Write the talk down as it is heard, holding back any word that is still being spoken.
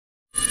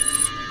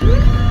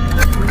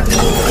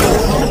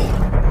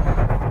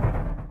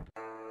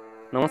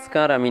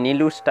নমস্কার, আমি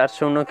Nilu star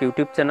Shaunak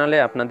YouTube চ্যানেলে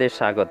আপনাদের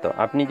স্বাগত।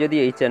 আপনি যদি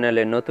এই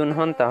চ্যানেলে নতুন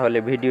হন তাহলে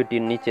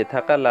ভিডিওটির নিচে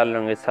থাকা লাল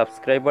রঙের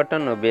subscribe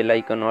button oh bell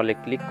icon অলে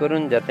ক্লিক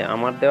করুন, যাতে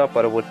আমার দেওয়া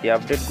পরবর্তী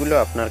আপডেটগুলো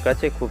আপনার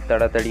কাছে খুব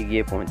তাড়াতাড়ি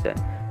গিয়ে পৌঁছায়।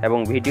 এবং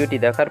ভিডিওটি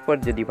দেখার পর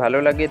যদি ভালো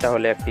লাগে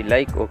তাহলে একটি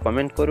লাইক ও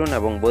কমেন্ট করুন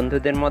এবং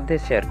বন্ধুদের মধ্যে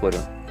শেয়ার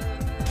করুন।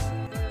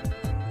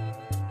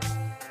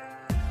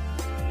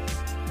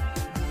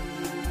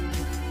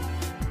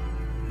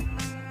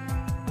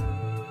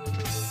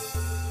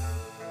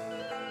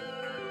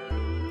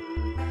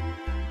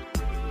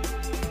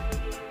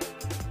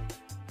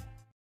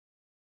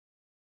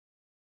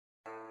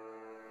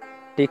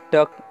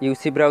 টিকটক,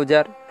 ইউসি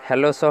ব্রাউজার,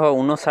 হ্যালো সহ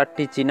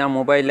 59টি চীনা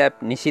মোবাইল অ্যাপ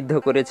নিষিদ্ধ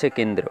করেছে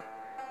কেন্দ্র।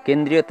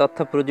 কেন্দ্রীয় তথ্য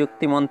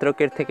প্রযুক্তি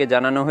মন্ত্রকের থেকে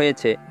জানানো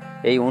হয়েছে,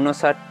 এই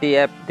 59টি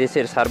অ্যাপ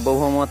দেশের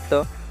সার্বভৌমত্ব,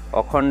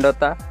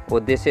 অখণ্ডতা ও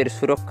দেশের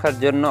সুরক্ষার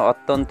জন্য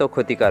অত্যন্ত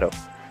ক্ষতিকারক।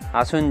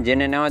 আসুন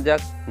জেনে নেওয়া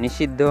যাক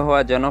নিষিদ্ধ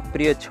হওয়া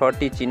জনপ্রিয়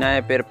 6টি চীনা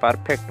অ্যাপের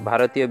পারফেক্ট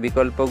ভারতীয়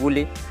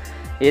বিকল্পগুলি।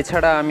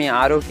 এছাড়া আমি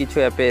আরও কিছু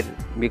অ্যাপের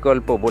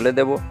বিকল্প বলে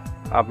দেব,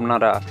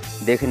 আপনারা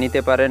দেখে নিতে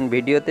পারেন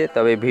ভিডিওতে,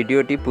 তবে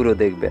ভিডিওটি পুরো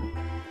দেখবেন।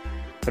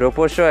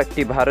 রোপোসো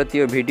একটি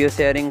ভারতীয় ভিডিও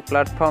শেয়ারিং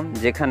প্ল্যাটফর্ম,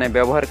 যেখানে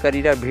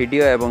ব্যবহারকারীরা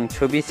ভিডিও এবং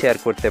ছবি শেয়ার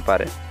করতে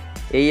পারে।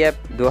 এই অ্যাপ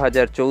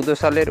 2014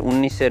 সালের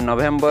 19শে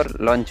নভেম্বর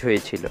লঞ্চ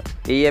হয়েছিল।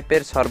 এই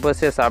অ্যাপের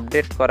সর্বশেষ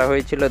আপডেট করা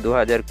হয়েছিল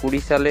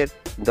 2020 সালের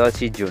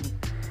 10ই জুন।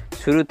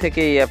 শুরু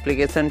থেকে এই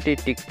অ্যাপ্লিকেশনটি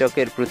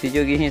টিকটকের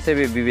প্রতিযোগী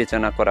হিসেবে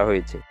বিবেচনা করা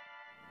হয়েছে।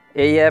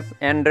 এই অ্যাপ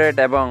অ্যান্ড্রয়েড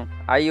এবং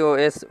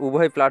iOS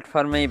উভয়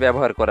প্ল্যাটফর্মেই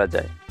ব্যবহার করা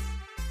যায়।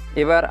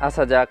 এবার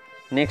আসা যাক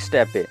নেক্সট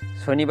অ্যাপে।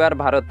 শনিবার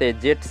ভারতে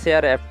জেট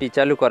শেয়ার অ্যাপটি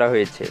চালু করা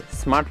হয়েছে।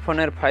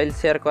 স্মার্টফোনের ফাইল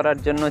শেয়ার করার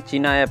জন্য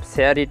চীনা অ্যাপ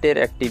শেয়ারিটের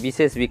একটি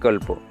বিশেষ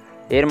বিকল্প।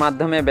 এর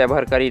মাধ্যমে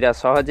ব্যবহারকারীরা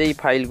সহজেই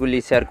ফাইলগুলি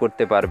শেয়ার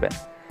করতে পারবেন।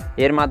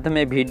 এর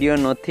মাধ্যমে ভিডিও,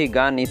 নথি,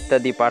 গান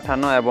ইত্যাদি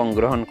পাঠানো এবং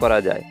গ্রহণ করা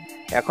যায়।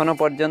 এখনও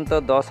পর্যন্ত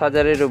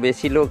 10,000-এরও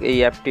বেশি লোক এই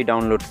অ্যাপটি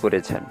ডাউনলোড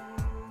করেছেন।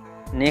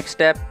 নেক্সট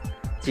অ্যাপ,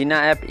 চীনা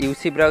অ্যাপ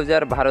ইউসি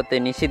ব্রাউজার ভারতে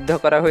নিষিদ্ধ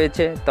করা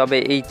হয়েছে, তবে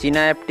এই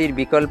চীনা অ্যাপটির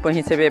বিকল্প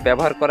হিসেবে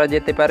ব্যবহার করা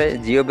যেতে পারে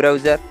জিও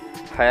ব্রাউজার,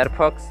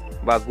 ফায়ারফক্স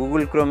বা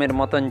গুগল ক্রোমের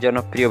মতন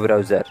জনপ্রিয়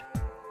ব্রাউজার।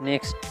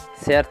 নেক্সট,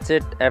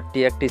 শেয়ারচ্যাট অ্যাপটি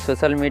একটি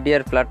সোশ্যাল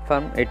মিডিয়ার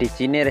প্ল্যাটফর্ম। এটি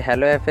চীনের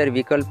হ্যালো অ্যাপের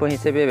বিকল্প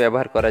হিসেবে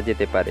ব্যবহার করা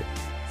যেতে পারে।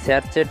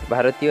 শেয়ারচ্যাট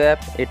ভারতীয়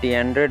অ্যাপ, এটি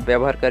অ্যান্ড্রয়েড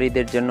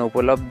ব্যবহারকারীদের জন্য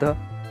উপলব্ধ।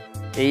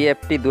 এই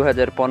অ্যাপটি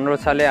 2015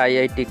 সালে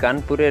আইআইটি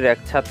কানপুরের এক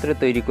ছাত্র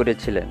তৈরি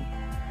করেছিলেন।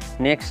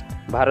 নেক্সট,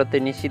 ভারতে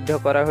নিষিদ্ধ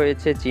করা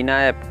হয়েছে চীনা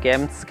অ্যাপ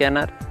ক্যাম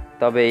স্ক্যানার,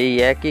 তবে এই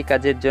একই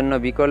কাজের জন্য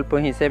বিকল্প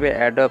হিসেবে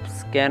অ্যাডব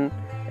স্ক্যান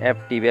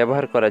অ্যাপটি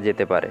ব্যবহার করা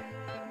যেতে পারে।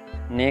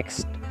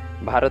 নেক্সট,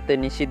 ভারতে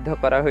নিষিদ্ধ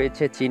করা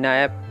হয়েছে চীনা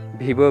অ্যাপ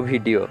ভিভো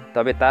ভিডিও,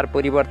 তবে তার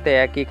পরিবর্তে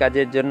একই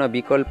কাজের জন্য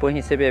বিকল্প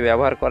হিসেবে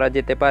ব্যবহার করা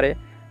যেতে পারে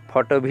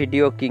ফটো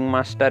ভিডিও কিং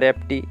মাস্টার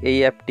অ্যাপটি। এই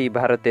অ্যাপটি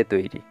ভারতে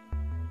তৈরি।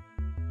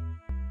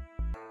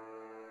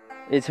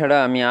 এছাড়া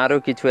আমি আরও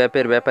কিছু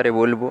অ্যাপের ব্যাপারে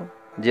বলবো,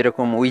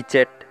 যেরকম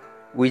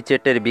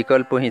উইচ্যাটের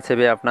বিকল্প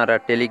হিসেবে আপনারা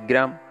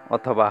টেলিগ্রাম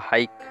অথবা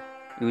হাইক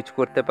ইউজ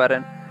করতে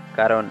পারেন,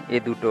 কারণ এ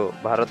দুটো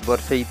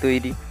ভারতবর্ষেই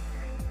তৈরি।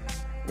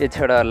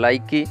 এছাড়া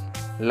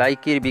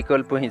লাইকির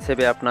বিকল্প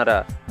হিসেবে আপনারা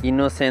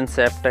ইনোসেন্স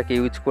অ্যাপটাকে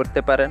ইউজ করতে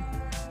পারেন।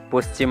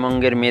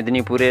 পশ্চিমবঙ্গের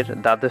মেদিনীপুরের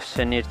দ্বাদশ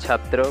শ্রেণীর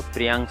ছাত্র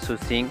প্রিয়াংশু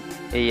সিং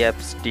এই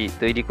অ্যাপসটি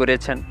তৈরি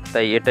করেছেন,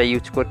 তাই এটা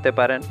ইউজ করতে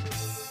পারেন।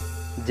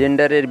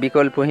 জেন্ডারের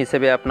বিকল্প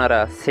হিসেবে আপনারা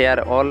শেয়ার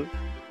অল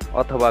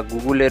অথবা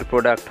গুগলের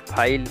প্রোডাক্ট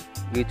ফাইল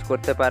ইউজ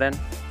করতে পারেন।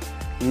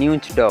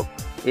 নিউজডগ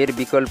এর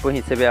বিকল্প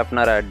হিসেবে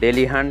আপনারা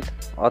ডেলি হান্ট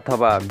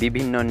অথবা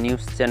বিভিন্ন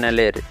নিউজ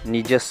চ্যানেলের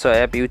নিজস্ব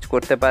অ্যাপ ইউজ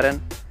করতে পারেন।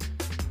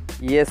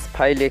 ইয়েস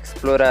ফাইল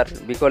এক্সপ্লোরার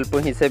বিকল্প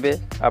হিসেবে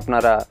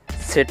আপনারা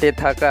সেটে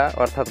থাকা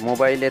অর্থাৎ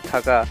মোবাইলে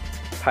থাকা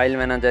ফাইল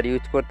ম্যানেজার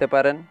ইউজ করতে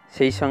পারেন।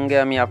 সেই সঙ্গে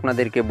আমি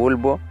আপনাদেরকে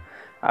বলবো,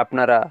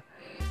 আপনারা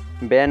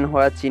ব্যান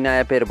হওয়া চীনা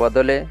অ্যাপের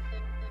বদলে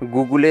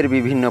গুগলের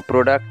বিভিন্ন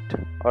প্রোডাক্ট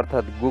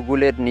অর্থাৎ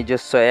গুগলের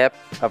নিজস্ব অ্যাপ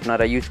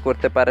আপনারা ইউজ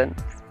করতে পারেন।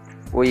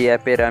 ওই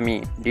অ্যাপের আমি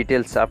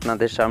ডিটেলস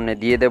আপনাদের সামনে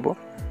দিয়ে দেব।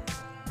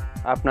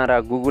 আপনারা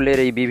গুগলের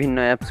এই বিভিন্ন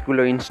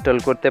অ্যাপসগুলো ইনস্টল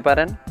করতে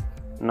পারেন।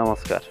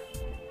 নমস্কার।